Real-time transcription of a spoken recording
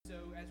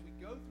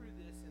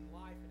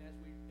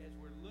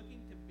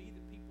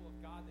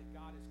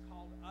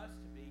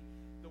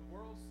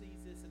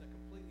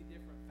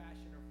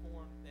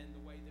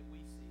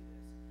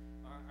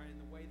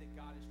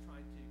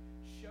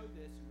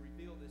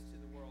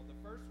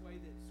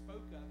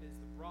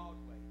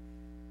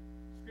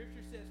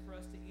Scripture says for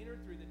us to enter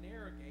through the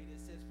narrow gate. It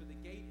says, for the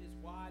gate is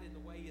wide and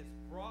the way is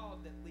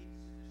broad that leads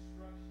to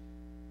destruction.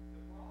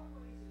 The broad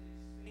way is an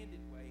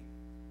expanded way.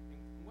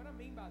 And what I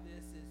mean by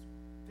this is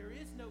there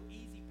is no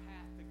easy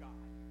path to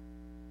God.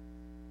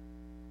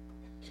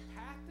 The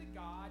path to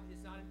God is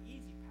not an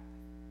easy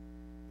path.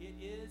 It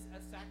is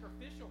a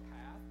sacrificial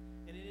path,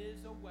 and it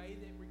is a way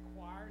that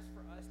requires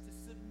for us to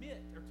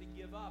submit or to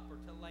give up or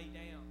to lay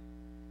down.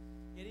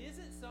 It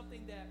isn't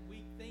something that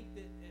we think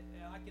that,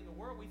 like in the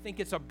world, we think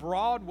it's a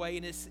broad way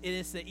and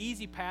it's the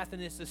easy path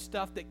and it's the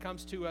stuff that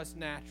comes to us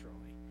naturally.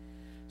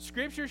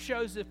 Scripture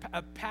shows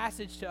a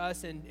passage to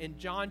us in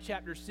John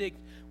chapter 6,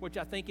 which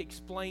I think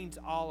explains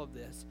all of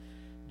this.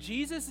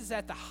 Jesus is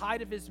at the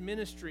height of his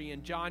ministry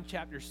in John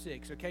chapter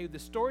 6, okay? The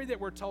story that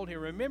we're told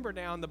here, remember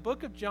now, in the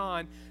book of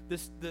John,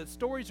 the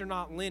stories are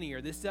not linear.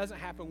 This doesn't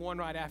happen one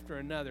right after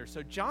another.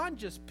 So John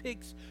just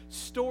picks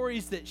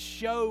stories that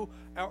show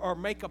or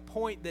make a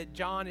point that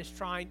John is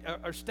trying,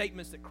 or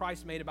statements that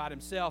Christ made about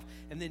himself,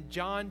 and then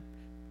John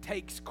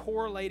takes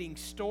correlating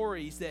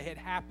stories that had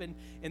happened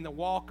in the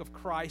walk of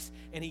Christ,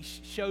 and he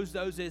shows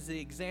those as the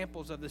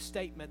examples of the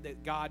statement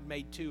that God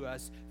made to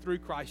us through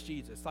Christ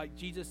Jesus. Like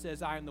Jesus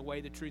says, I am the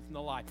way, the truth, and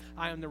the life.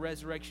 I am the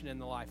resurrection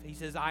and the life. He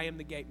says, I am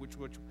the gate, which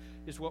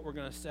is what we're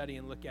going to study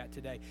and look at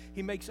today.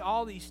 He makes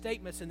all these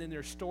statements, and then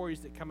there's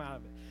stories that come out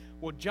of it.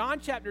 Well, John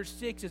chapter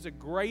 6 is a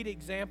great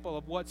example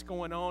of what's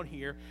going on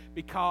here,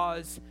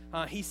 because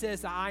he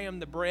says, I am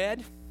the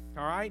bread.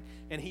 All right?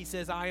 And he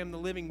says, I am the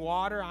living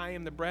water. I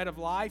am the bread of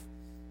life.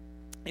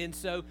 And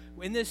so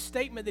in this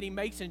statement that he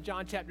makes in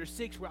John chapter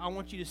 6, I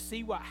want you to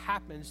see what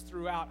happens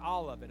throughout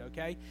all of it,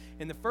 okay?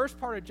 In the first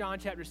part of John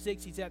chapter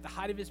 6, he's at the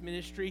height of his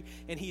ministry,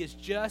 and he is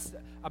just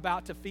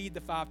about to feed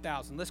the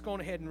 5,000. Let's go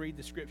on ahead and read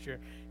the scripture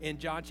in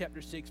John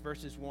chapter 6,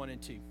 verses 1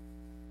 and 2.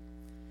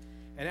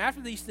 And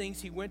after these things,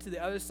 he went to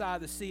the other side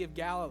of the Sea of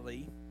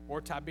Galilee,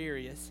 or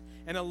Tiberias,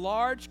 and a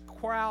large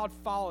crowd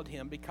followed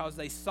him because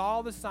they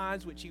saw the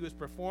signs which he was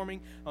performing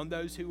on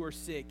those who were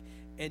sick.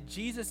 And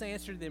Jesus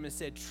answered them and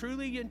said,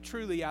 truly and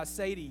truly I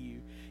say to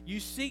you, you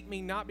seek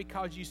me not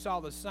because you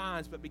saw the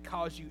signs, but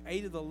because you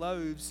ate of the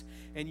loaves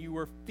and you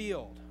were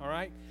filled. All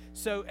right?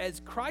 So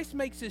as Christ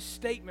makes this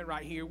statement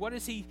right here, what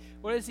is he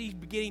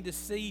beginning to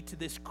see to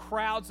this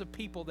crowds of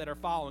people that are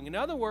following? In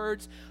other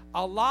words,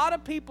 a lot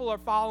of people are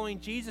following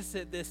Jesus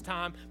at this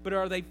time, but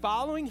are they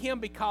following him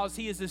because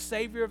he is the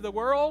Savior of the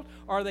world,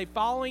 or are they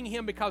following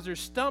him because their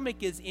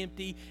stomach is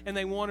empty and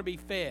they want to be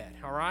fed?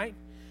 All right?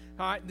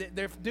 All right,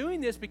 they're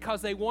doing this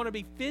because they want to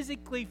be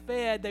physically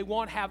fed. They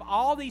want to have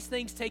all these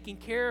things taken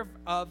care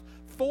of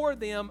for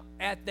them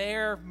at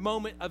their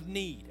moment of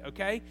need,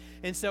 okay?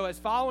 And so as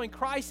following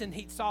Christ, and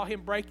he saw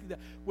him break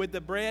with the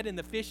bread and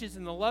the fishes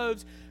and the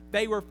loaves,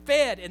 they were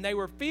fed and they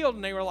were filled,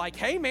 and they were like,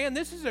 hey, man,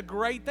 this is a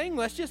great thing.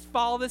 Let's just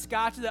follow this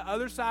guy to the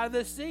other side of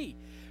the sea.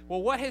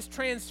 Well, what has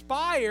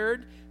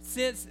transpired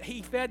since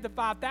he fed the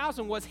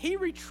 5,000 was he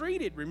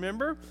retreated,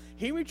 remember?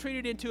 He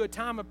retreated into a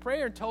time of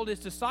prayer and told his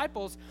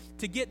disciples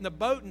to get in the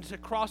boat and to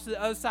cross to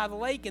the other side of the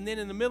lake. And then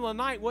in the middle of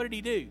the night, what did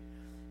he do?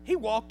 He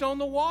walked on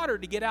the water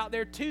to get out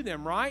there to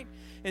them, right?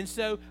 And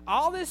so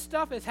all this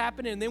stuff is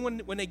happening. And then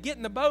when they get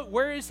in the boat,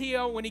 where is he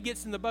when he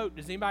gets in the boat?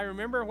 Does anybody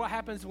remember what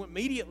happens when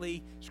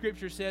immediately,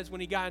 Scripture says,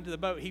 when he got into the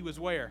boat, he was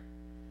where?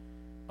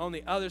 On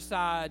the other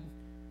side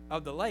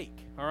of the lake,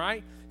 all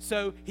right?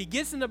 So he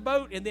gets in the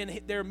boat, and then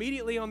they're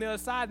immediately on the other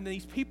side, and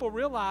these people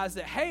realize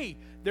that, hey,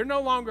 they're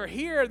no longer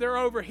here, they're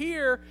over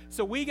here,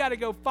 so we got to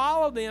go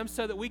follow them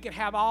so that we can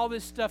have all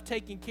this stuff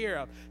taken care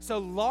of. So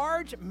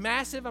large,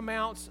 massive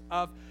amounts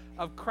of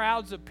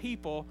crowds of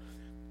people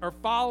are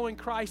following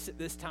Christ at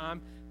this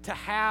time to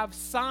have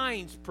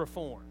signs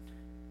performed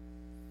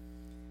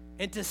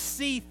and to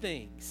see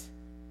things.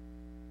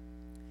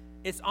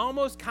 It's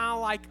almost kind of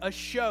like a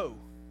show.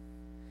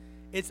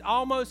 It's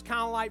almost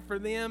kind of like for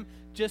them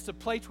just a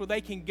place where they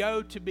can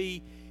go to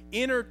be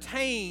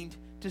entertained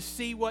to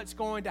see what's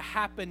going to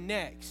happen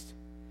next.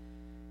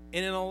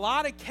 And in a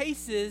lot of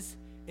cases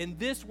in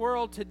this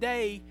world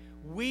today,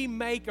 we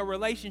make a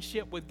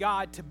relationship with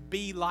God to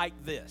be like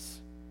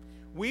this.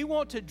 We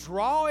want to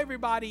draw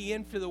everybody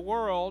into the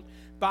world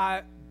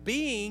by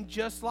being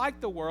just like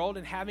the world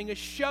and having a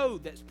show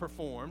that's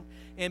performed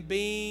and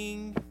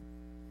being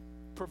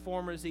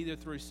performers either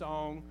through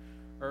song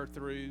or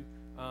through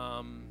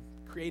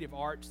creative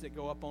arts that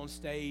go up on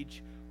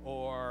stage,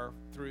 or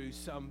through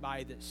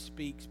somebody that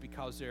speaks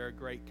because they're a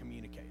great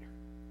communicator.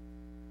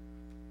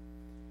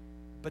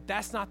 But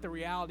that's not the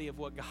reality of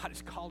what God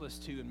has called us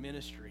to in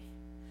ministry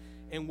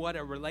and what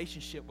a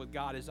relationship with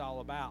God is all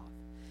about.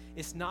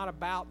 It's not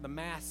about the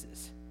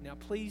masses. Now,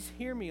 please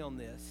hear me on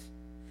this.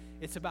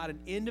 It's about an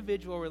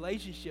individual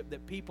relationship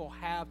that people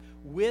have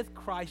with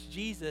Christ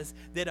Jesus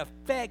that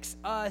affects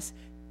us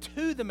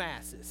to the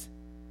masses.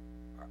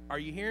 Are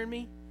you hearing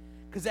me?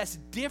 Because that's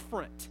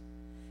different.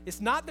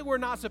 It's not that we're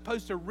not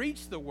supposed to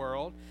reach the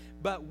world,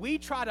 but we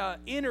try to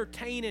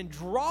entertain and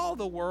draw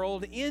the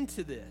world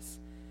into this.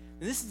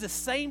 And this is the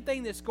same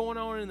thing that's going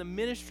on in the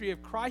ministry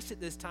of Christ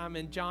at this time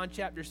in John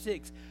chapter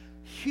 6.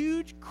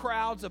 Huge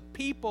crowds of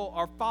people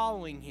are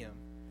following him.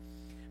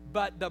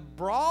 But the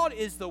broad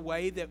is the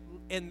way that,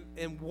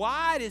 and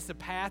wide is the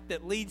path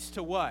that leads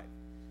to what?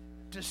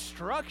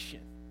 Destruction.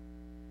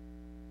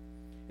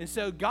 And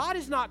so God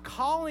is not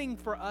calling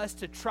for us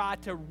to try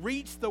to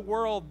reach the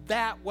world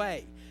that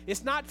way.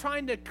 It's not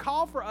trying to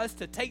call for us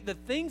to take the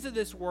things of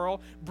this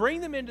world,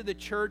 bring them into the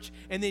church,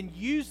 and then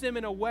use them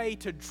in a way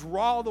to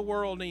draw the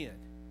world in.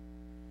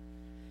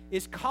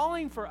 It's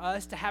calling for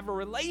us to have a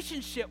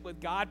relationship with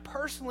God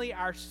personally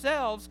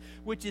ourselves,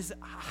 which is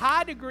a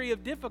high degree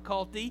of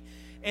difficulty,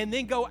 and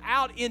then go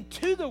out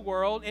into the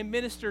world and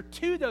minister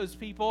to those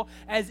people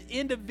as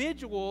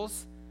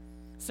individuals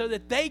so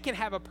that they can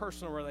have a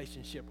personal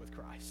relationship with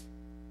Christ.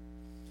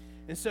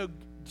 And so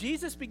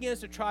Jesus begins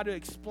to try to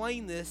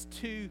explain this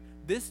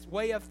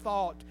way of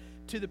thought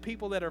to the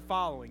people that are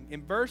following.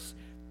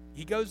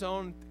 He goes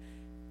on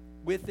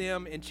with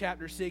them in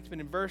chapter 6,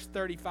 but in verse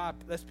 35,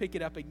 let's pick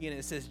it up again.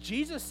 It says,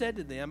 Jesus said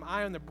to them,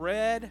 I am the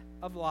bread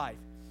of life.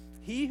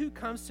 He who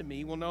comes to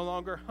me will no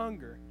longer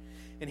hunger,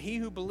 and he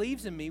who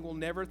believes in me will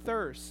never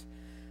thirst.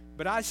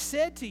 But I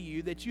said to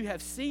you that you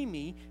have seen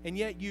me, and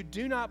yet you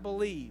do not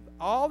believe.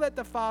 All that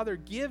the Father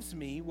gives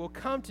me will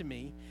come to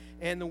me,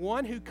 and the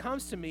one who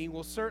comes to me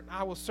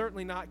I will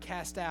certainly not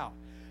cast out.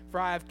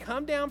 For I have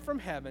come down from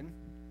heaven,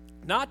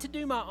 not to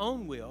do my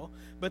own will,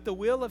 but the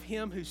will of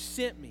him who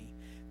sent me.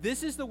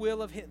 This is the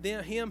will of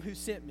him who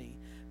sent me,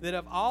 that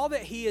of all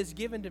that he has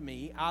given to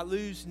me, I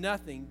lose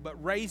nothing,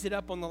 but raise it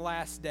up on the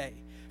last day.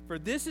 For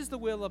this is the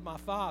will of my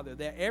Father,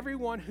 that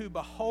everyone who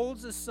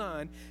beholds the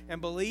Son and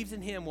believes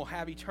in him will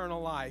have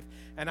eternal life,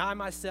 and I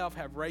myself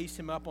have raised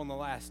him up on the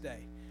last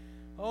day.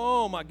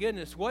 Oh my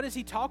goodness, what is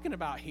he talking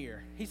about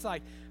here? He's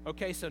like,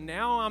 okay, so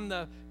now I'm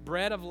the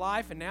bread of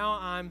life, and now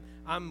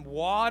I'm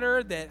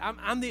water, that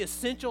I'm the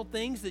essential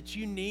things that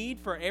you need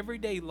for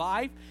everyday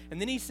life. And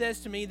then he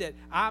says to me that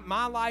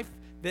my life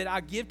that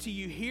I give to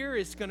you here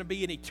is going to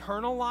be an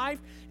eternal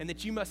life, and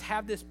that you must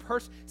have this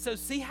person. So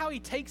see how he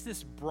takes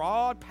this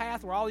broad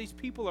path where all these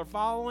people are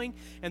following,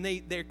 and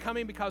they're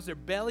coming because their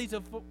bellies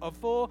are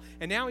full.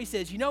 And now he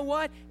says, you know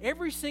what?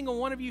 Every single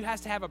one of you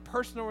has to have a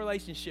personal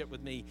relationship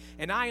with me,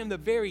 and I am the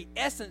very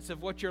essence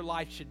of what your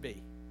life should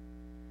be.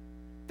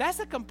 That's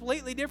a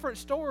completely different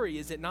story,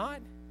 is it not?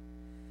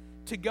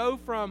 To go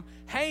from,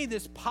 hey,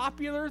 this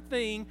popular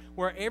thing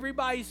where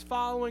everybody's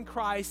following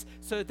Christ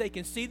so that they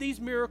can see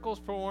these miracles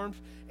performed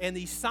and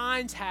these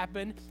signs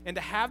happen, and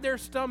to have their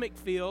stomach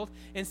filled,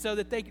 and so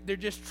that they're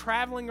just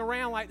traveling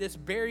around like this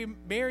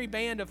merry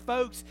band of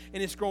folks,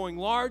 and it's growing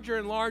larger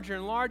and larger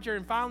and larger.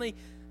 And finally,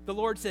 the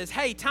Lord says,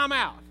 hey, time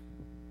out.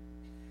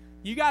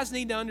 You guys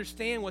need to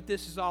understand what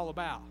this is all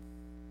about.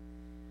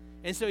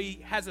 And so he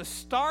has a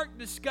stark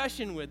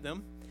discussion with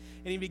them,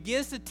 and he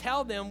begins to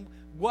tell them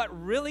what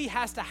really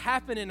has to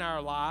happen in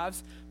our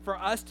lives for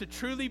us to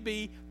truly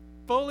be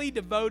fully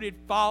devoted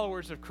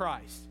followers of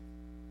Christ.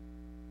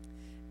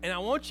 And I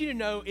want you to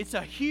know it's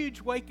a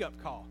huge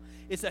wake-up call.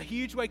 It's a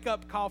huge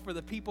wake-up call for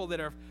the people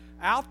that are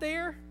out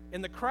there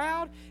in the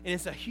crowd, and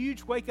it's a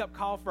huge wake-up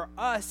call for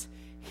us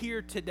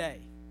here today.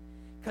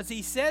 Because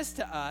he says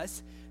to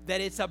us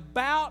that it's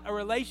about a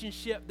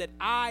relationship that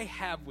I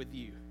have with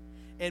you.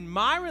 And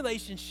my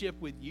relationship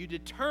with you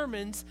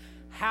determines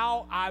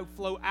how I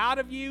flow out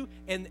of you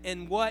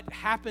and what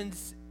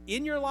happens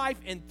in your life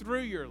and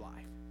through your life.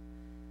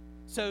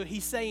 So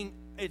he's saying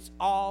it's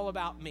all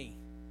about me.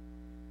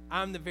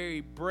 I'm the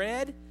very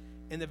bread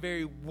and the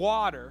very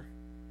water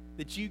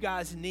that you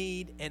guys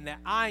need and that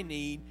I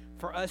need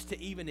for us to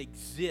even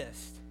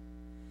exist.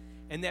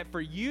 And that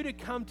for you to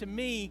come to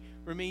me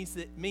means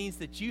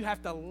that you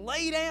have to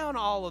lay down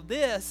all of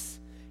this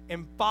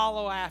and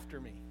follow after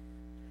me.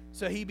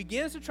 So he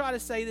begins to try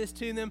to say this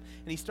to them,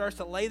 and he starts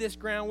to lay this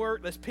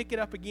groundwork. Let's pick it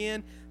up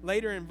again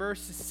later in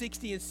verses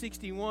 60 and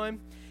 61.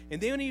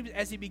 And then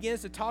as he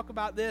begins to talk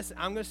about this,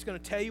 I'm just going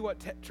to tell you what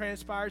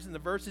transpires in the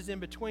verses in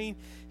between.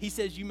 He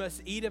says, you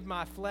must eat of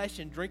my flesh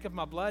and drink of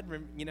my blood,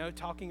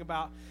 talking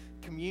about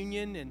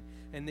communion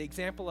and the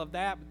example of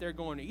that. But they're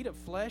going to eat of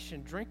flesh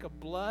and drink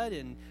of blood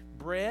and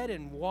bread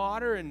and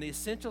water and the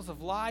essentials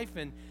of life.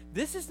 And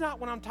this is not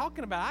what I'm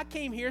talking about. I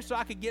came here so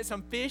I could get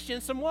some fish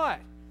and some what?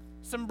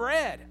 Some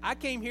bread. I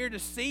came here to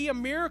see a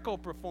miracle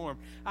performed.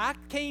 I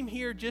came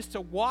here just to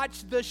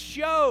watch the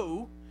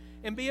show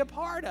and be a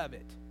part of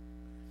it.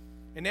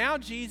 And now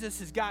Jesus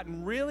has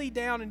gotten really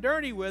down and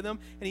dirty with them,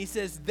 and he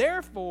says,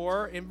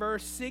 therefore, in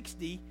verse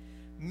 60,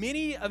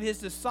 many of his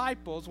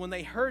disciples, when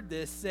they heard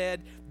this,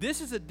 said,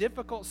 this is a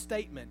difficult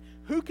statement.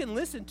 Who can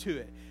listen to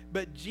it?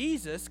 But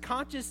Jesus,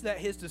 conscious that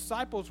his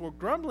disciples were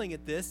grumbling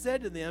at this,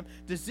 said to them,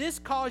 does this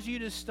cause you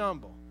to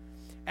stumble?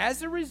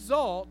 As a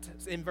result,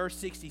 in verse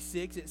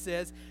 66, it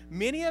says,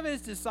 many of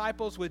his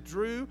disciples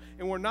withdrew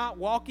and were not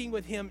walking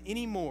with him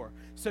anymore.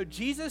 So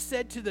Jesus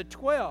said to the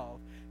 12,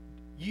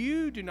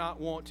 you do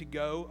not want to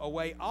go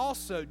away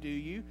also, do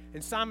you?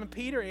 And Simon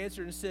Peter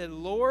answered and said,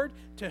 Lord,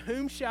 to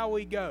whom shall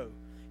we go?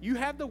 You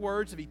have the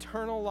words of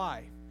eternal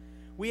life.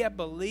 We have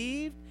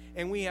believed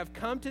and we have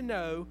come to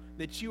know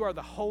that you are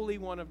the Holy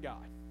One of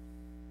God.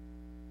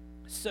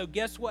 So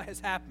guess what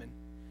has happened?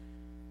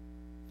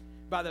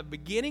 by the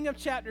beginning of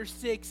chapter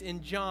 6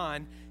 in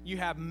John, you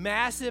have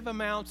massive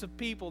amounts of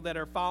people that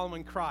are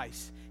following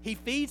Christ. He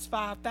feeds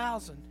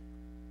 5,000.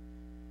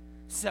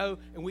 So,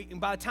 and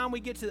by the time we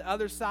get to the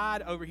other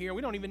side over here,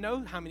 we don't even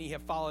know how many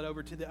have followed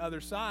over to the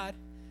other side.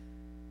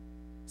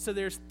 So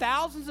there's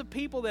thousands of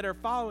people that are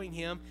following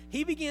him.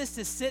 He begins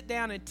to sit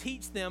down and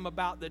teach them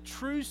about the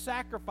true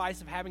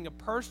sacrifice of having a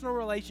personal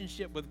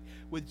relationship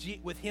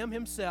with him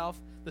himself,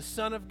 the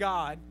Son of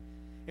God,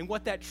 and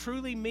what that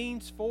truly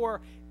means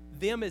for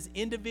them as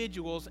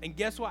individuals. And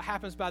guess what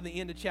happens by the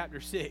end of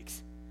chapter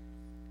 6?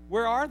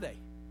 Where are they?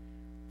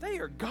 They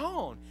are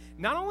gone.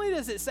 Not only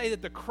does it say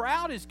that the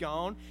crowd is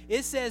gone,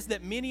 it says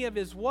that many of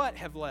his what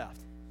have left?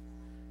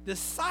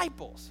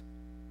 Disciples.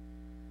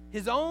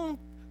 His own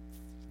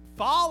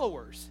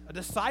followers. A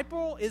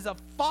disciple is a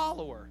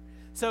follower.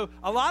 So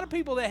a lot of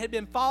people that had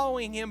been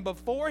following him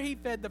before he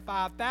fed the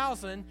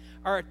 5,000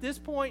 are at this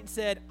point and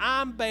said,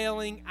 I'm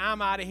bailing,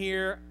 I'm out of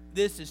here,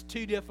 this is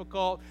too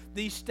difficult,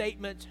 these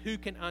statements, who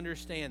can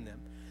understand them?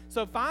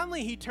 So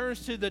finally he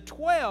turns to the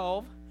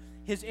 12,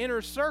 his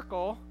inner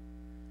circle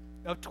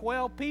of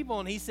 12 people,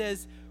 and he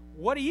says,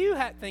 what do you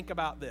think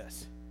about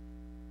this?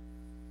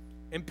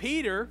 And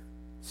Peter,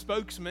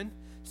 spokesman,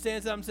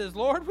 stands up and says,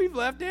 Lord, we've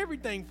left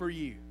everything for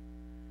you.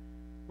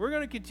 We're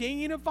going to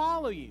continue to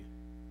follow you.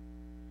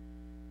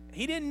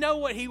 He didn't know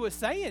what he was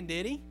saying,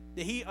 did he?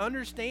 Did he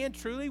understand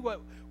truly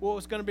what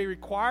was going to be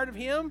required of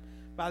him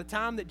by the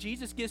time that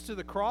Jesus gets to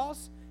the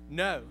cross?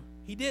 No,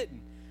 he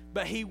didn't.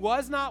 But he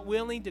was not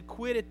willing to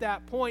quit at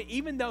that point,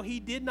 even though he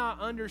did not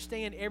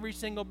understand every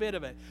single bit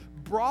of it.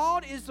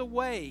 Broad is the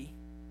way,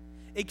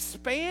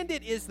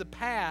 expanded is the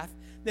path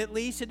that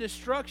leads to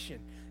destruction.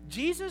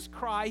 Jesus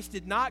Christ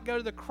did not go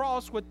to the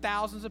cross with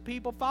thousands of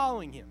people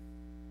following him.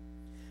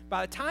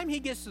 By the time he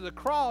gets to the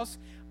cross,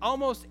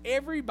 almost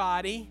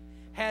everybody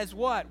has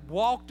what?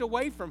 Walked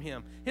away from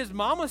him. His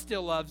mama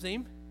still loves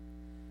him.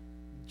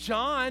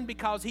 John,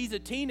 because he's a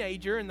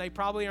teenager and they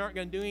probably aren't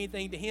going to do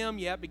anything to him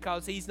yet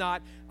because he's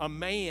not a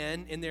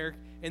man in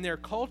their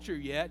culture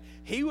yet,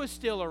 he was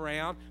still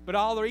around. But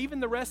even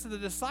the rest of the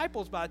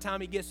disciples, by the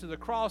time he gets to the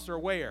cross, are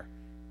where?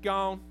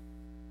 Gone.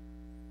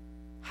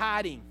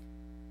 Hiding.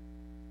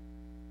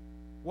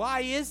 Why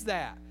is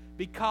that?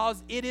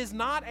 Because it is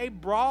not a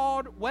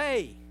broad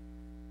way.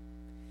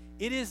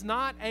 It is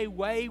not a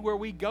way where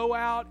we go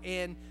out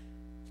and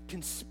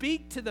can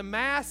speak to the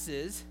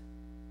masses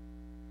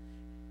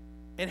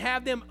and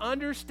have them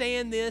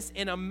understand this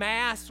in a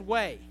mass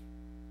way.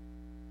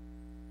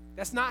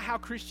 That's not how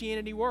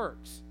Christianity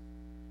works.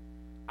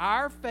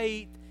 Our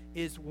faith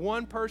is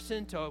one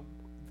person to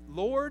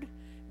Lord,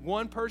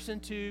 one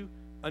person to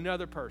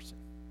another person.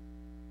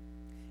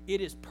 It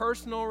is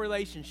personal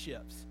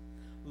relationships.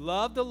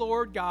 Love the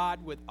Lord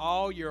God with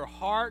all your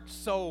heart,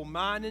 soul,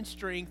 mind, and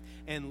strength,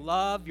 and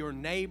love your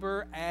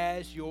neighbor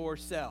as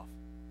yourself.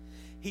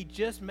 He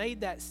just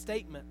made that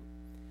statement.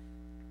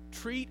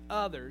 Treat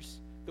others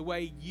the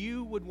way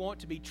you would want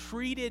to be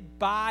treated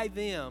by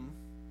them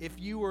if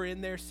you were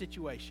in their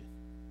situation.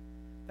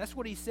 That's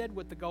what he said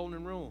with the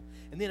golden rule.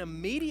 And then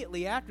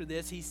immediately after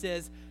this, he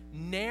says,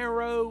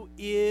 narrow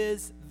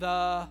is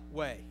the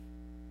way.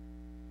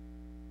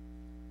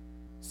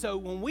 So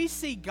when we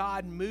see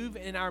God move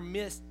in our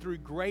midst through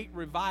great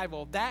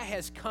revival, that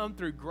has come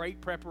through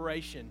great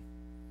preparation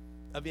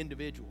of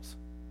individuals.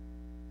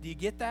 Do you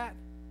get that?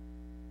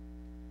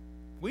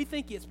 We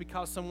think it's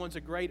because someone's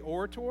a great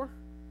orator or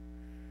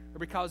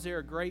because they're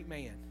a great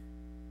man.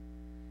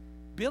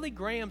 Billy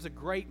Graham's a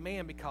great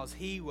man because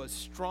he was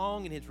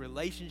strong in his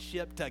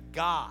relationship to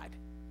God.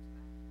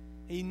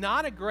 He's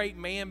not a great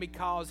man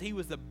because he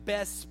was the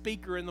best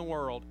speaker in the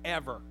world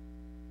ever.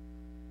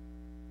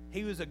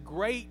 He was a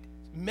great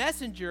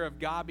messenger of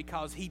God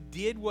because he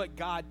did what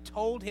God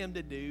told him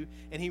to do,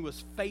 and he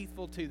was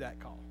faithful to that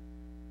call.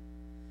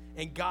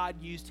 And God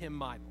used him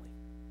mightily.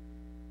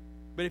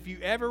 But if you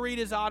ever read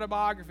his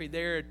autobiography,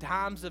 there are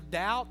times of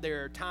doubt.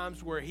 There are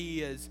times where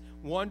he is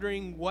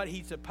wondering what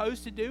he's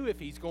supposed to do, if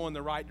he's going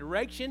the right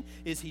direction.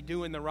 Is he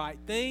doing the right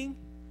thing?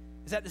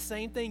 Is that the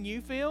same thing you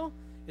feel?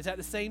 Is that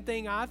the same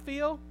thing I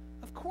feel?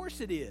 Of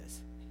course it is.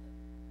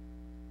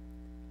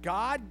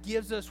 God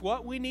gives us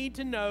what we need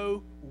to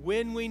know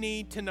when we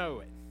need to know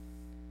it.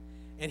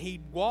 And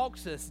he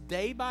walks us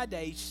day by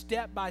day,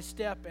 step by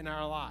step in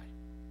our life.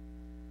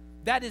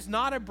 That is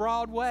not a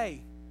broad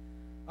way.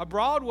 A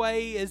broad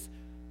way is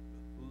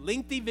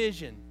lengthy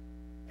vision,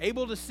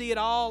 able to see it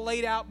all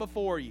laid out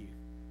before you.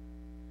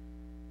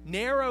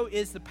 Narrow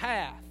is the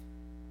path.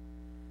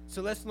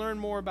 So let's learn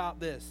more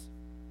about this.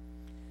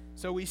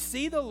 So we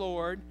see the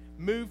Lord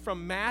move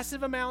from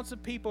massive amounts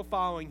of people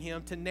following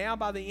him to now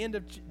by the end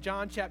of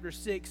John chapter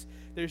 6,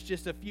 there's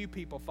just a few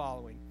people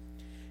following.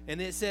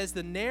 And it says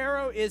the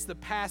narrow is the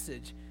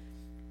passage.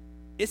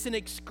 It's an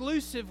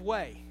exclusive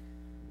way.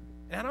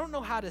 And I don't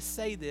know how to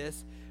say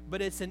this,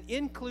 but it's an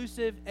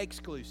inclusive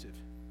exclusive.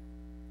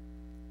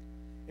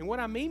 And what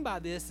I mean by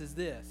this is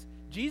this.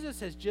 Jesus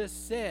has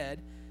just said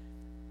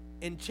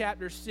in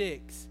chapter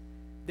 6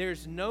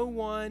 There's no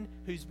one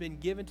who's been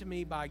given to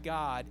me by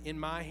God in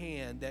my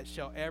hand that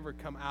shall ever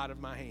come out of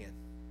my hand.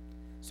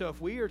 So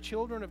if we are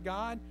children of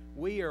God,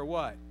 we are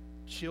what?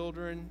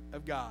 Children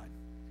of God.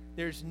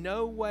 There's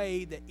no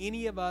way that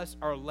any of us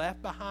are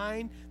left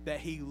behind, that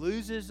He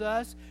loses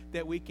us,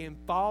 that we can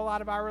fall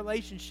out of our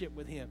relationship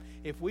with Him.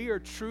 If we are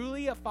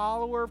truly a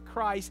follower of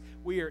Christ,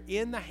 we are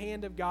in the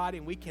hand of God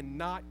and we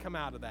cannot come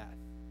out of that.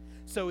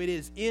 So it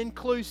is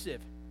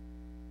inclusive.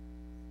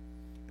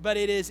 But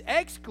it is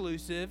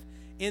exclusive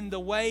in the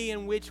way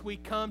in which we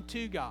come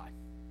to God.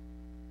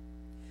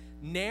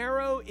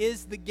 Narrow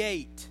is the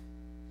gate.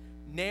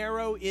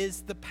 Narrow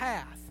is the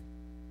path.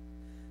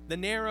 The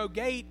narrow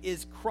gate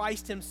is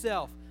Christ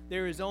Himself.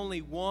 There is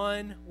only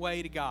one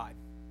way to God.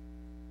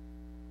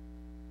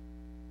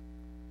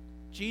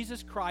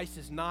 Jesus Christ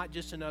is not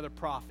just another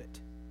prophet.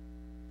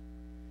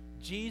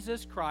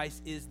 Jesus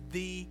Christ is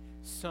the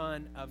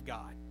Son of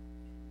God.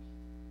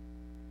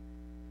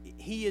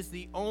 He is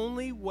the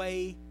only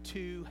way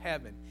to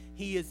heaven.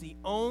 He is the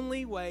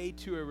only way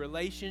to a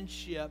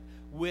relationship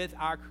with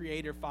our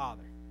Creator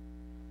Father.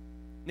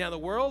 Now, the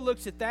world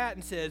looks at that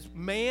and says,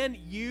 man,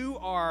 you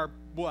are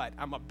what?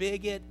 I'm a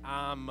bigot.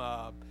 I'm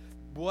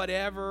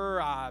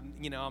whatever.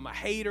 I'm a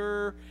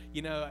hater.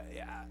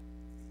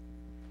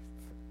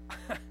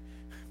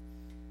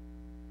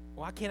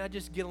 Why can't I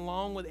just get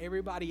along with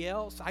everybody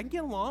else? I can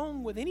get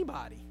along with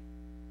anybody.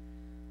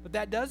 But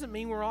that doesn't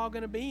mean we're all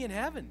going to be in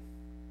heaven.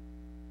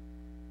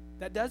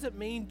 That doesn't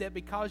mean that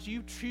because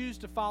you choose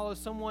to follow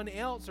someone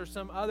else or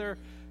some other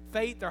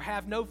faith or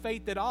have no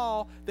faith at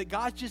all, that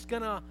God's just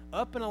going to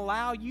up and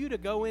allow you to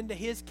go into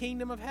His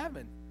kingdom of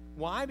heaven.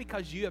 Why?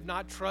 Because you have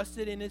not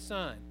trusted in His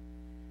Son.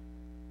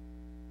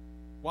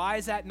 Why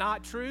is that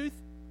not truth?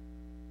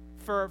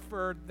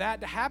 For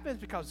that to happen is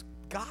because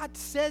God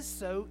says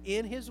so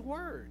in His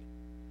Word.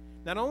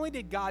 Not only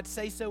did God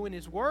say so in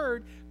His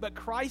Word, but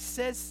Christ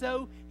says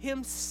so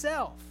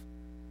Himself.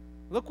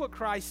 Look what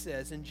Christ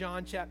says in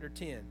John chapter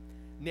 10.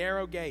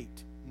 Narrow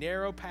gate,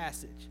 narrow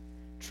passage.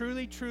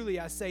 Truly, truly,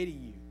 I say to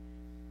you,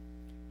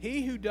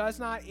 he who does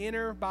not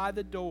enter by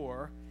the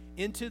door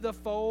into the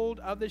fold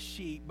of the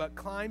sheep, but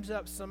climbs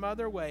up some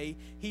other way,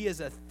 he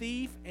is a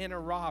thief and a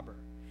robber.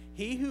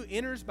 He who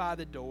enters by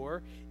the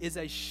door is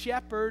a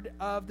shepherd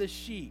of the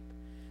sheep.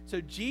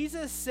 So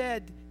Jesus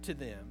said to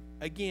them,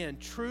 again,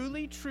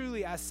 truly,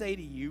 truly, I say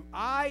to you,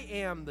 I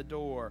am the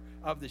door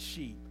of the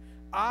sheep.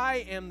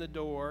 I am the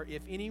door.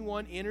 If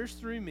anyone enters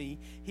through me,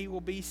 he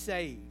will be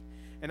saved.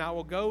 And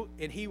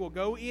he will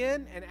go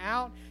in and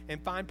out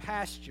and find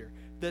pasture.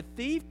 The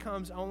thief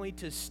comes only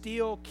to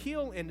steal,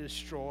 kill, and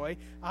destroy.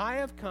 I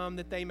have come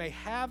that they may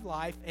have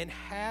life and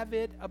have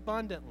it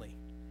abundantly.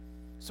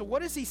 So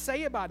what does he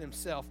say about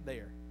himself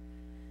there?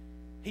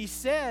 He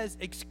says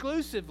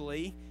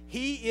exclusively,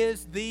 he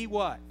is the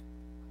what?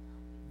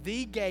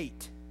 The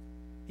gate.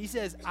 He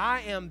says,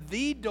 I am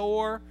the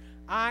door.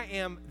 I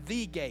am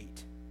the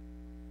gate.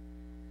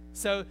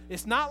 So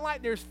it's not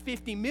like there's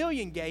 50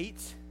 million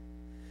gates.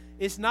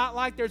 It's not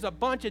like there's a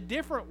bunch of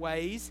different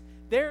ways.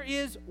 There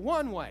is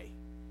one way.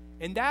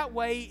 And that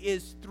way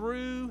is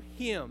through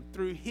Him,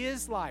 through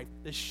His life,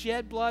 the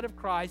shed blood of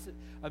Christ,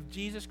 of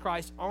Jesus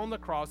Christ on the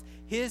cross,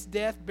 His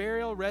death,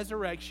 burial,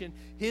 resurrection,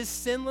 His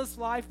sinless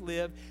life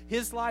lived,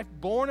 His life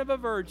born of a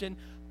virgin.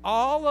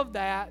 All of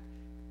that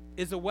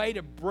is a way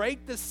to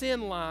break the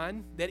sin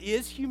line that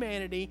is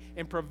humanity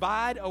and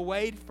provide a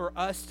way for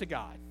us to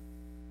God.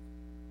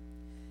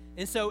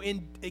 And so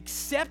in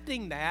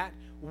accepting that,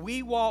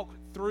 we walk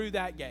through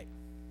that gate.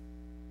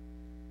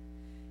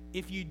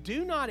 If you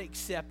do not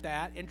accept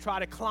that and try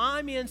to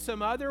climb in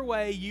some other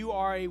way, you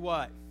are a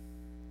what?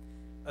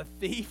 A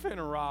thief and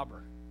a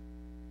robber.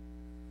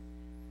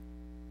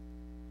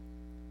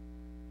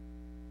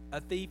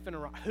 A thief and a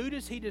robber. Who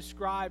does he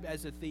describe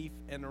as a thief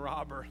and a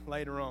robber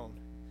later on?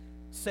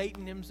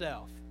 Satan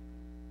himself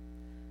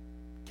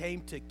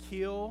came to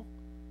kill,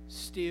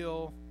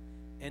 steal,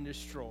 and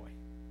destroy.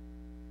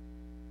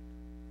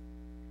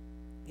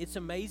 It's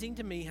amazing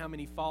to me how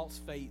many false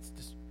faiths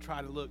just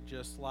try to look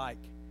just like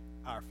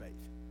our faith.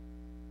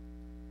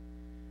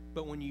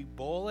 But when you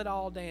boil it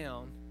all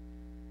down,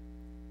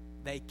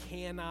 they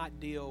cannot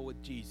deal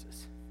with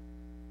Jesus.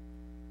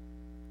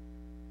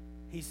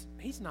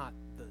 He's not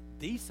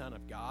the Son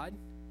of God.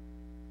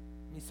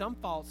 I mean, some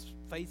false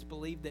faiths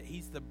believe that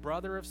He's the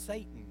brother of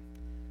Satan.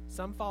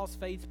 Some false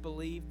faiths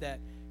believe that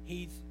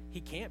He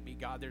can't be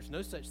God. There's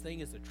no such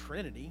thing as a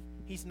Trinity.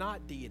 He's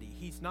not deity.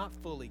 He's not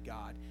fully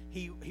God.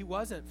 He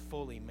wasn't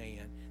fully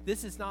man.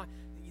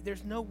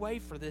 There's no way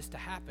for this to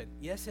happen.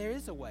 Yes, there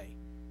is a way.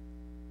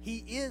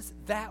 He is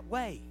that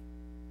way.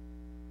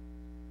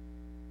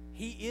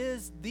 He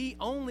is the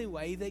only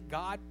way that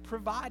God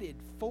provided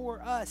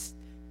for us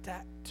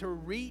to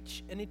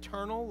reach an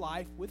eternal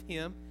life with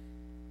Him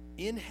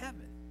in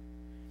heaven.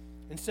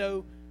 And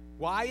so,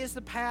 why is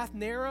the path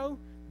narrow?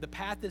 The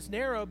path is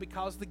narrow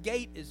because the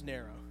gate is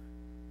narrow.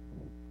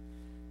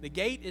 The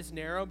gate is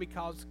narrow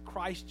because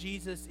Christ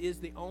Jesus is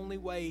the only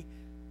way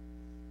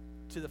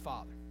to the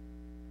Father.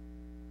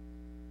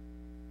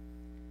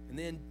 And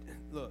then,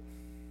 look,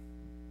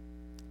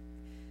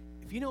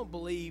 if you don't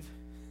believe,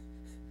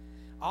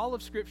 all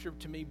of Scripture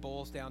to me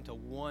boils down to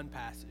one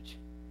passage.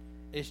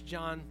 It's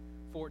John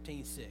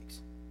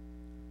 14:6.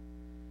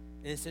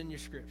 And it's in your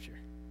Scripture.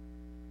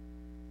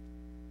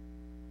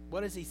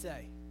 What does he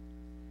say?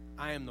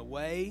 I am the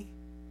way,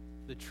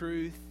 the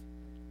truth,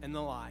 and the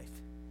life.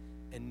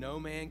 And no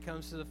man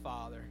comes to the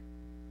Father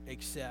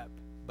except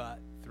but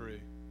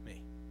through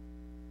me.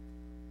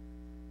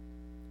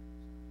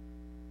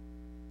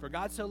 For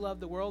God so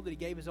loved the world that he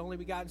gave his only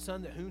begotten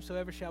Son, that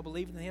whomsoever shall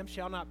believe in him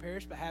shall not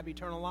perish but have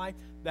eternal life.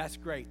 That's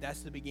great.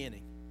 That's the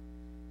beginning.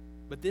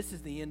 But this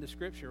is the end of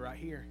Scripture right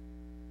here.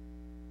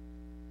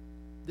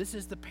 This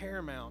is the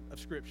paramount of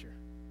Scripture.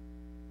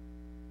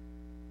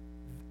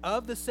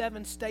 Of the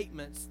 7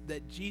 statements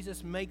that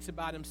Jesus makes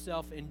about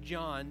himself in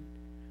John,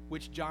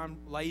 which John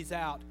lays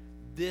out,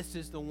 this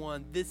is the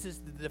one, this is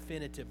the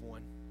definitive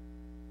one.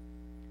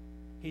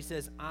 He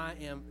says, I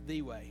am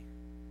the way,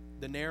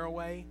 the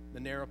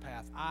narrow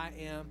path. I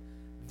am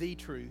the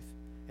truth,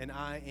 and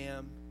I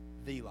am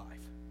the life.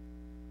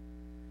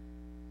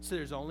 So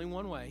there's only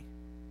one way,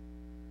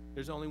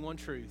 there's only one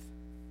truth,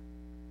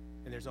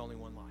 and there's only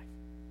one life.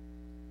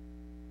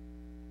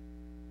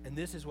 And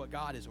this is what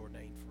God has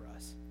ordained for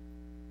us.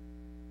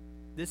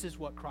 This is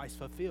what Christ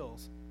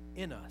fulfills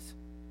in us.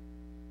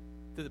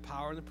 Through the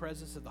power and the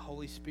presence of the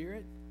Holy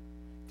Spirit,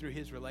 through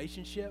his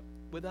relationship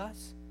with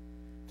us,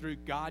 through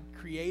God,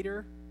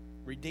 Creator,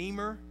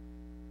 Redeemer.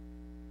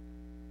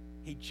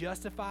 He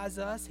justifies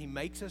us. He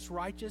makes us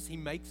righteous. He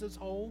makes us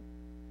whole.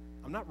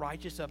 I'm not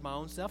righteous of my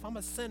own self. I'm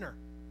a sinner,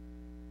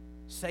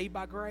 saved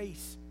by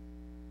grace.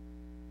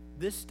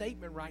 This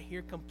statement right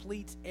here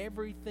completes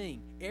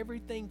everything.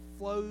 Everything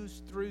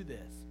flows through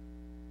this.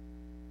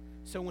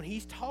 So when he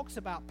talks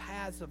about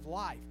paths of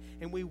life,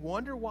 and we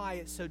wonder why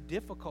it's so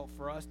difficult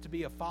for us to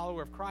be a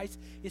follower of Christ,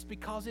 it's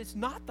because it's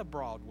not the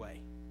broad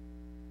way.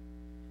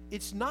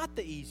 It's not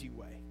the easy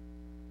way.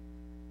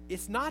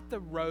 It's not the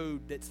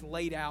road that's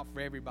laid out for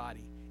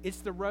everybody.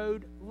 It's the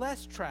road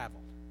less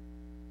traveled.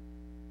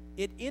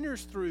 It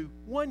enters through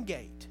one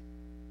gate.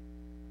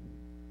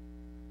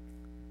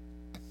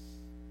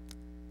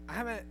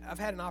 I've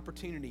had an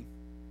opportunity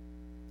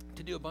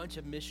to do a bunch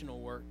of missional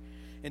work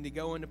and to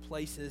go into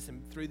places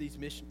and through this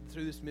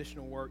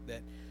missional work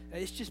that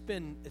it's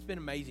been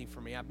amazing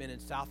for me. I've been in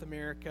South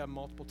America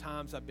multiple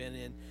times. I've been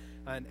in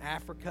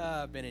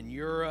Africa. I've been in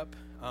Europe.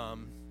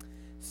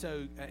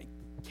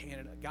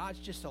 Canada. God's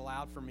just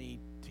allowed for me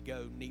to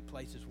go neat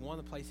places. One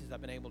of the places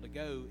I've been able to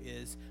go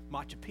is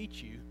Machu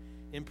Picchu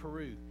in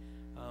Peru.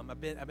 I've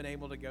been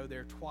able to go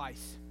there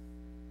twice.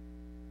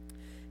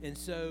 And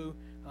so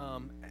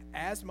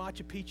as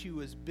Machu Picchu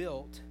was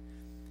built,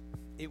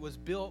 it was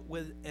built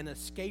with an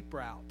escape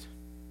route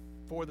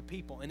for the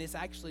people. And it's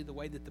actually the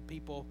way that the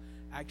people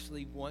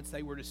actually, once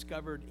they were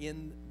discovered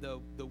in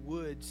the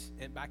woods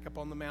and back up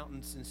on the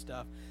mountains and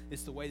stuff,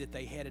 it's the way that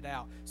they headed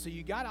out. So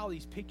you got all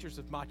these pictures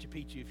of Machu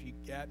Picchu. If you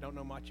don't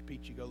know Machu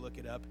Picchu, go look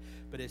it up.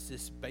 But it's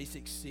this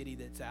basic city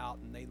that's out,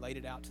 and they laid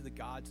it out to the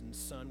gods, and the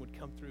sun would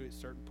come through at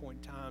certain point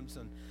in times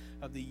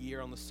of the year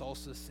on the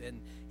solstice,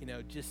 and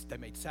just they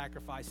made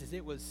sacrifices.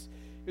 It was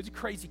a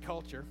crazy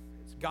culture.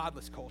 It's a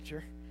godless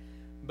culture,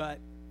 but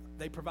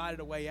they provided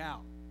a way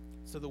out.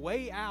 So the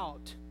way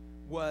out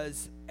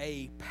was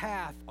a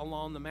path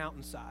along the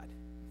mountainside.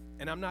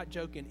 And I'm not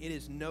joking, it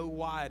is no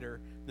wider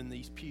than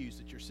these pews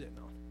that you're sitting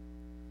on.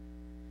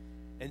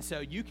 And so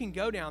you can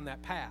go down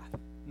that path.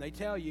 And they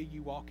tell you,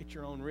 you walk at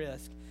your own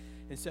risk.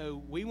 And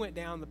so we went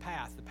down the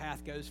path. The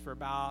path goes for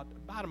about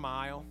a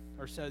mile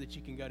or so that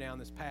you can go down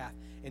this path.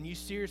 And you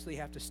seriously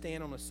have to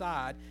stand on the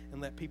side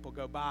and let people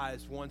go by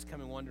as one's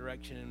coming one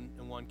direction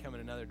and one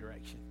coming another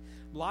direction.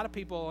 A lot of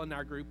people in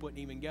our group wouldn't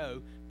even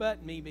go,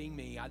 but me being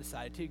me, I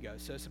decided to go.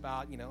 So it's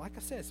about, like I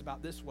said, it's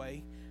about this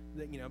way,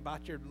 that,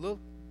 about your little,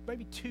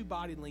 maybe 2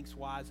 body lengths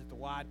wide at the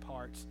wide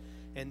parts.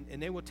 And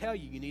they will tell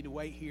you need to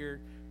wait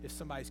here if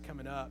somebody's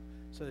coming up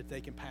so that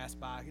they can pass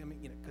by.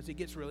 Because it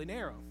gets really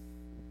narrow.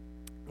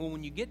 Well,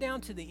 when you get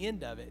down to the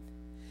end of it,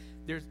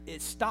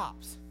 it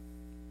stops.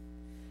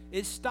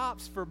 It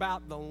stops for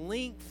about the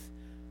length,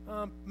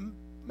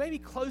 maybe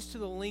close to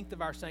the length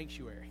of our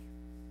sanctuary.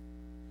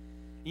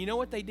 You know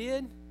what they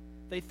did?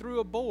 They threw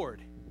a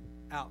board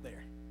out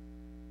there.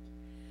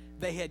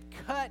 They had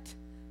cut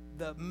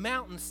the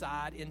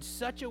mountainside in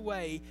such a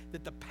way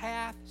that the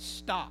path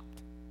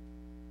stopped.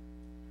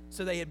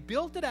 So they had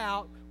built it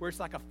out where it's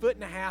like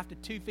 1.5 to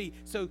 2 feet.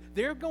 So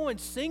they're going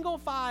single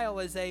file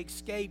as they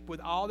escape with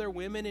all their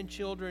women and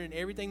children and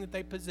everything that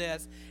they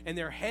possess, and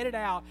they're headed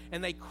out,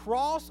 and they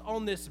cross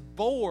on this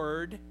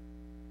board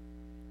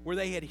where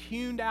they had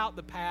hewn out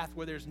the path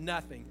where there's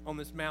nothing on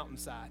this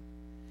mountainside.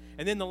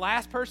 And then the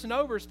last person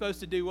over is supposed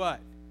to do what?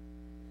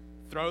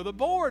 Throw the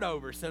board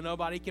over so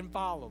nobody can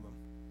follow them.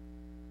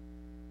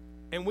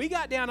 And we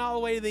got down all the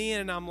way to the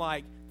end, and I'm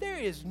like, there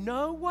is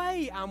no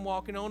way I'm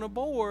walking on a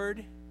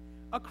board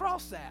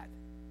across that.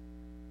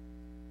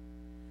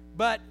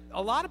 But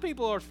a lot of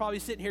people are probably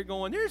sitting here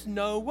going, there's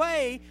no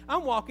way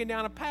I'm walking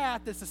down a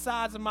path that's the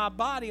size of my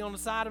body on the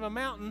side of a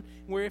mountain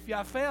where if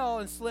I fell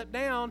and slipped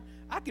down,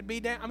 I could be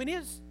down.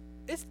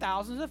 It's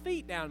thousands of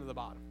feet down to the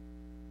bottom.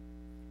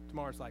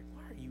 Tomorrow's like,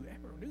 why are you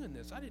ever doing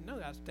this? I didn't know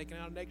that. I was taking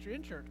out an extra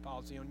insurance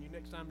policy on you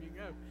next time you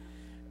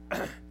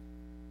go.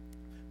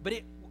 But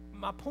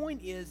my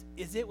point is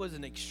it was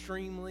an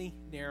extremely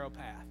narrow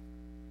path.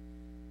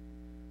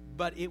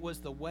 But it was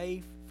the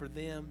way for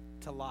them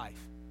to life.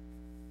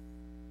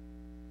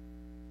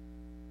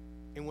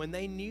 And when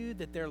they knew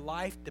that their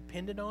life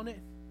depended on it,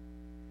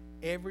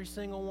 every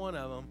single one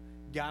of them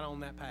got on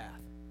that path.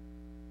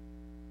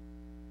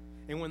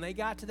 And when they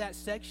got to that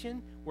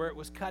section where it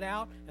was cut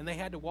out and they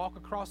had to walk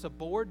across a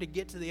board to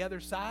get to the other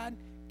side,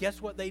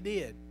 guess what they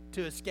did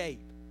to escape?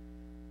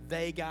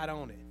 They got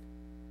on it.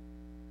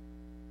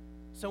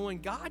 So when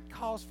God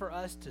calls for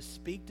us to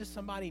speak to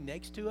somebody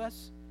next to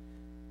us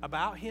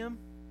about Him,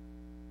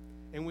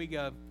 and we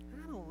go,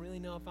 I don't really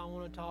know if I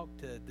want to talk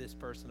to this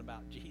person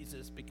about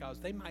Jesus because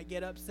they might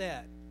get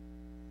upset.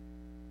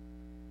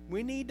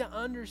 We need to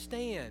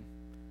understand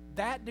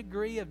that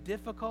degree of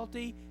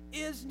difficulty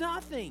is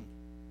nothing.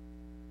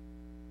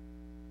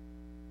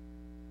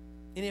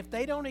 And if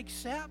they don't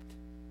accept,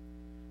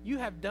 you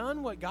have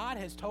done what God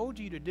has told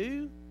you to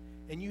do,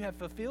 and you have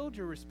fulfilled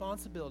your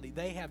responsibility.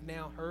 They have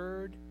now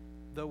heard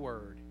the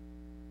word.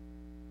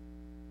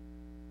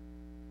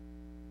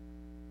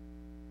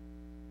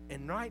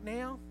 And right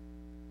now,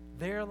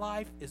 their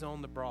life is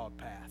on the broad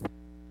path.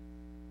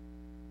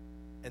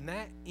 And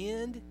that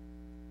end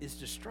is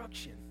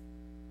destruction.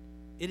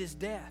 It is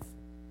death.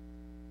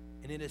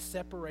 And it is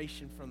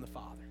separation from the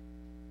Father.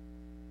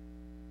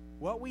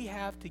 What we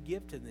have to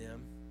give to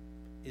them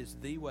is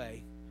the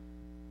way,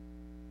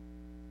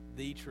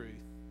 the truth,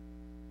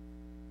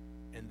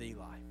 and the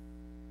life.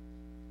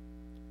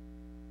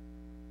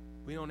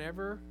 We don't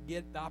ever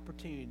get the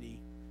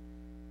opportunity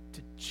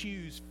to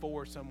choose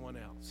for someone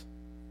else.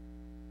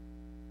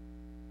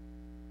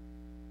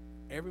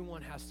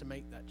 Everyone has to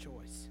make that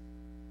choice.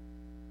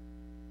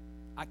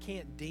 I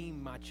can't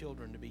deem my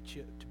children to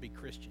be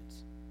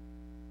Christians.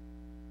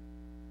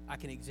 I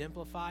can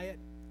exemplify it.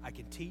 I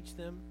can teach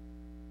them.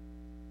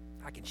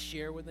 I can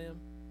share with them.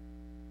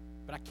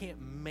 But I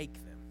can't make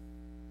them.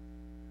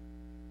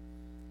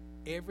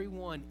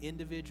 Everyone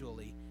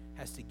individually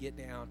has to get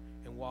down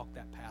and walk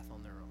that path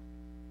on their own.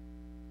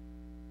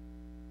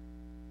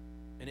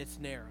 And it's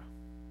narrow.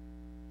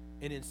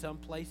 And in some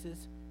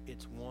places,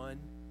 it's one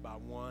by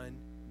one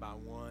by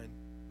one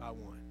by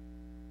one.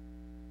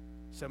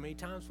 So many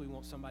times we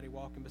want somebody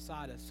walking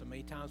beside us. So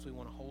many times we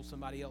want to hold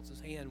somebody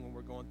else's hand when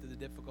we're going through the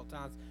difficult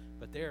times.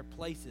 But there are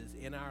places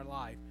in our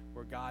life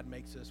where God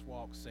makes us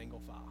walk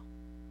single file.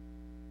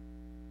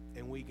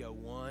 And we go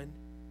one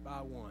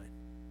by one.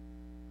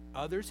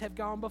 Others have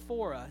gone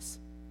before us.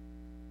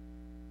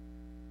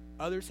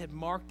 Others have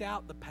marked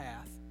out the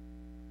path.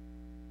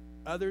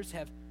 Others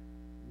have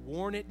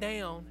worn it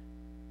down.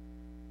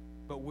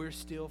 But we're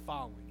still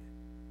following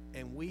it.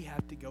 And we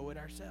have to go it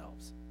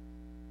ourselves.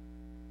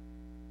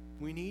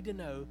 We need to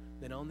know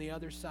that on the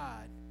other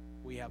side,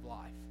 we have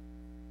life.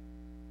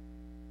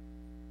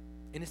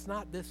 And it's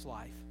not this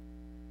life.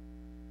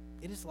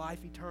 It is life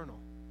eternal.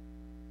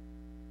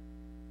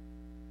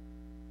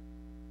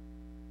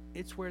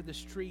 It's where the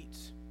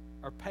streets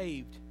are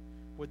paved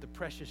with the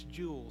precious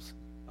jewels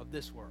of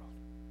this world.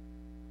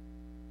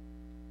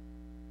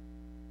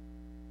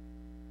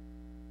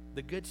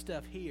 The good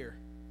stuff here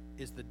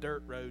is the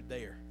dirt road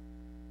there.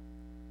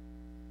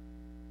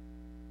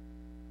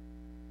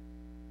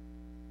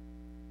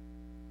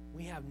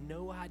 We have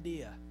no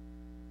idea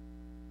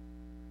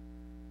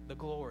the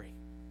glory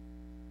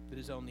that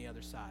is on the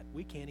other side.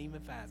 We can't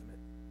even fathom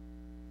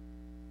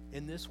it.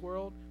 In this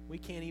world, we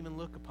can't even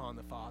look upon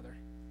the Father.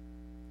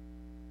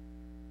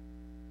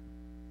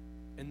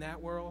 In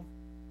that world,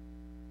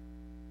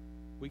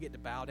 we get to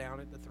bow down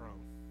at the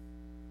throne.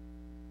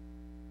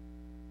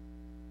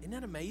 Isn't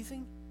that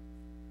amazing?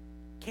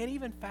 Can't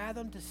even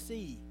fathom to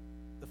see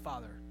the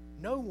Father.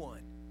 No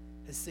one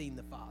has seen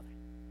the Father.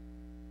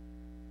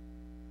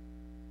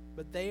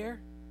 But there,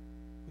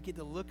 we get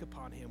to look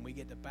upon Him. We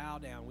get to bow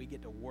down. We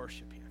get to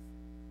worship Him.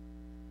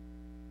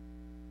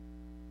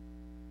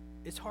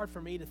 It's hard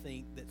for me to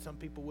think that some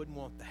people wouldn't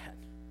want that,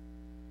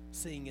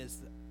 seeing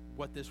as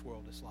what this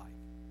world is like.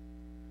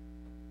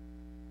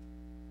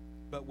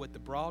 But with the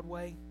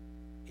Broadway,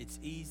 it's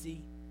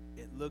easy.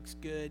 It looks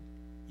good.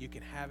 You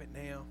can have it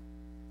now.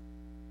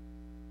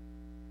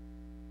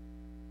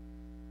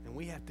 And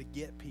we have to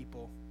get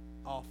people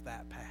off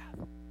that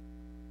path.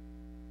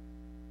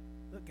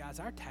 Look, guys,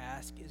 our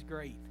task is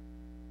great.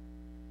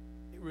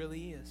 It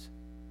really is.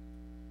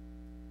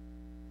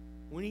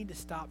 We need to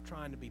stop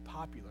trying to be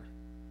popular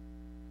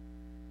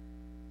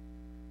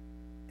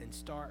and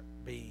start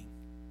being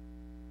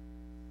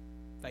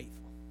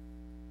faithful.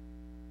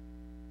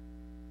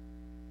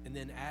 And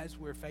then as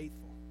we're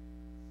faithful,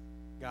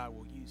 God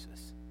will use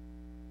us.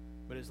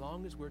 But as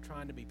long as we're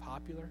trying to be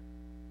popular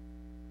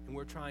and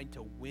we're trying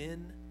to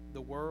win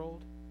the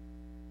world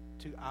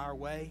to our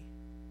way,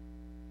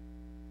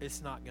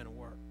 it's not going to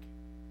work.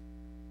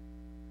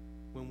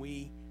 When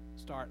we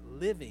start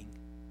living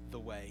the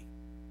way,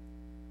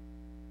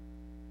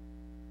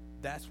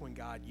 that's when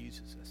God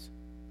uses us.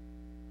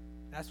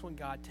 That's when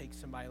God takes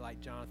somebody like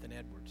Jonathan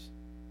Edwards.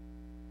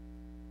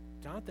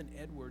 Jonathan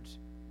Edwards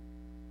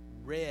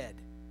read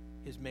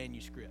his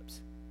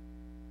manuscripts.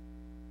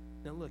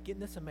 Now look, isn't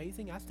this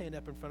amazing? I stand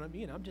up in front of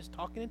you and I'm just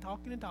talking and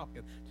talking and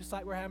talking, just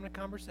like we're having a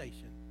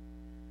conversation.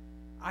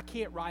 I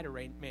can't write a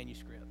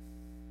manuscript.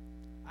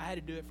 I had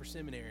to do it for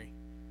seminary.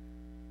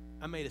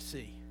 I made a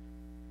C.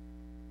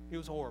 It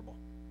was horrible.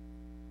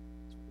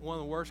 One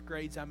of the worst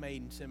grades I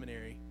made in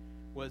seminary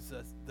was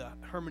the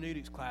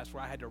hermeneutics class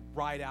where I had to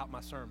write out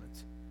my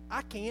sermons.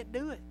 I can't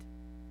do it.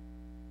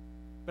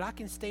 But I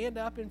can stand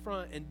up in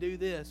front and do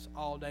this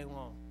all day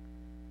long.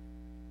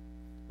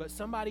 But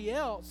somebody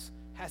else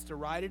has to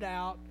write it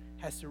out,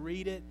 has to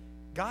read it.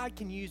 God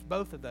can use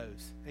both of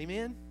those.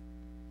 Amen?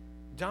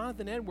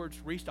 Jonathan Edwards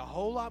reached a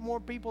whole lot more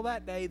people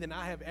that day than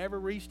I have ever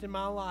reached in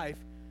my life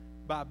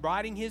by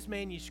writing his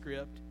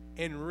manuscript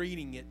and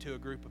reading it to a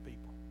group of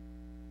people.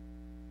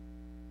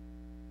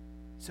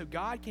 So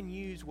God can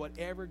use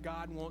whatever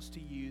God wants to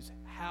use,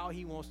 how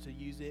He wants to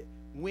use it,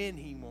 when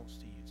He wants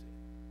to use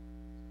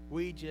it.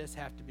 We just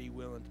have to be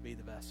willing to be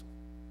the vessel.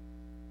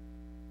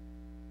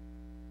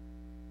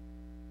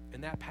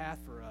 And that path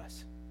for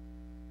us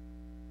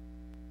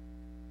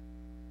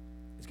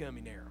is going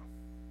to be narrow.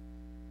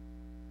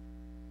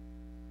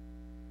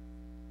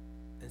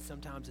 And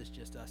sometimes it's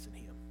just us and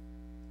Him.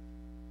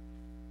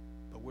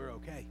 But we're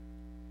okay.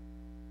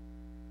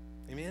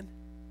 Amen?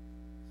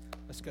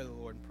 Let's go to the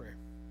Lord in prayer.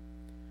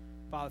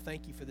 Father,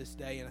 thank you for this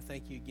day, and I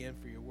thank you again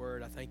for your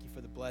word. I thank you for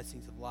the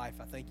blessings of life.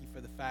 I thank you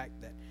for the fact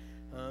that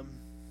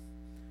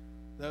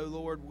though,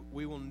 Lord,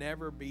 we will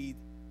never be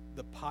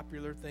the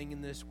popular thing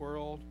in this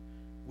world,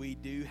 we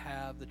do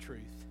have the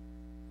truth.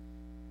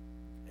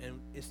 And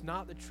it's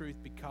not the truth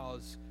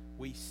because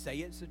we say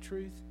it's the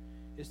truth.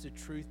 It's the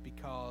truth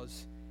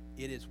because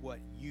it is what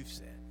you've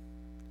said.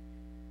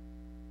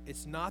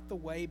 It's not the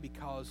way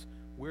because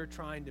we're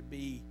trying to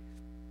be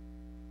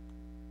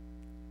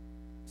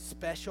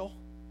special.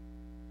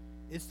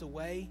 It's the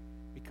way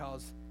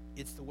because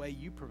it's the way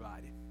you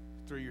provided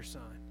through your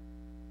Son.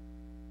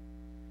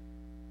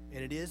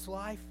 And it is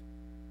life,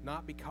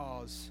 not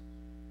because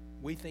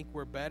we think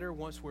we're better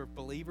once we're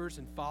believers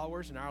and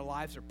followers and our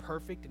lives are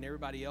perfect and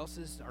everybody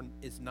else's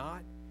is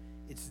not.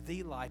 It's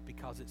the life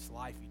because it's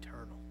life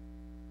eternal.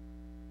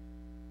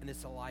 And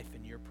it's a life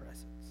in your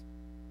presence.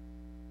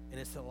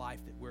 And it's a life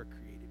that we're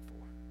created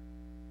for.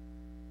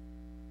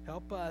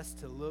 Help us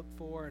to look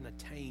for and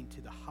attain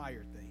to the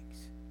higher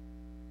things.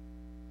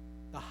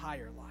 The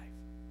higher life.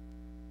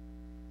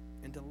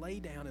 And to lay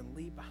down and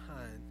leave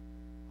behind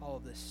all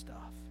of this stuff.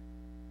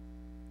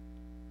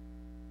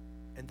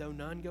 And though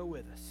none go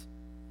with us,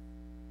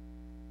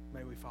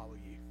 may we follow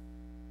you.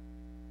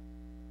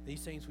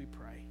 These things we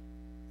pray.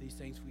 These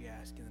things we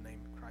ask in the name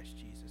of Christ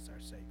Jesus, our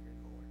Savior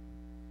and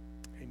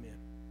Lord. Amen.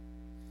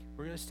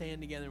 We're going to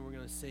stand together and we're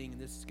going to sing, and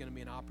this is going to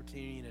be an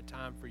opportunity and a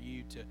time for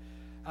you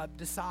to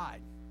decide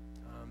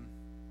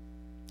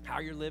how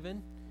you're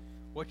living,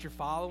 what you're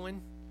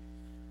following,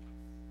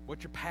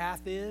 what your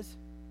path is.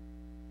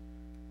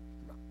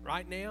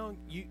 Right now,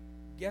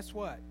 guess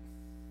what?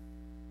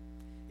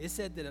 It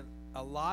said that a lot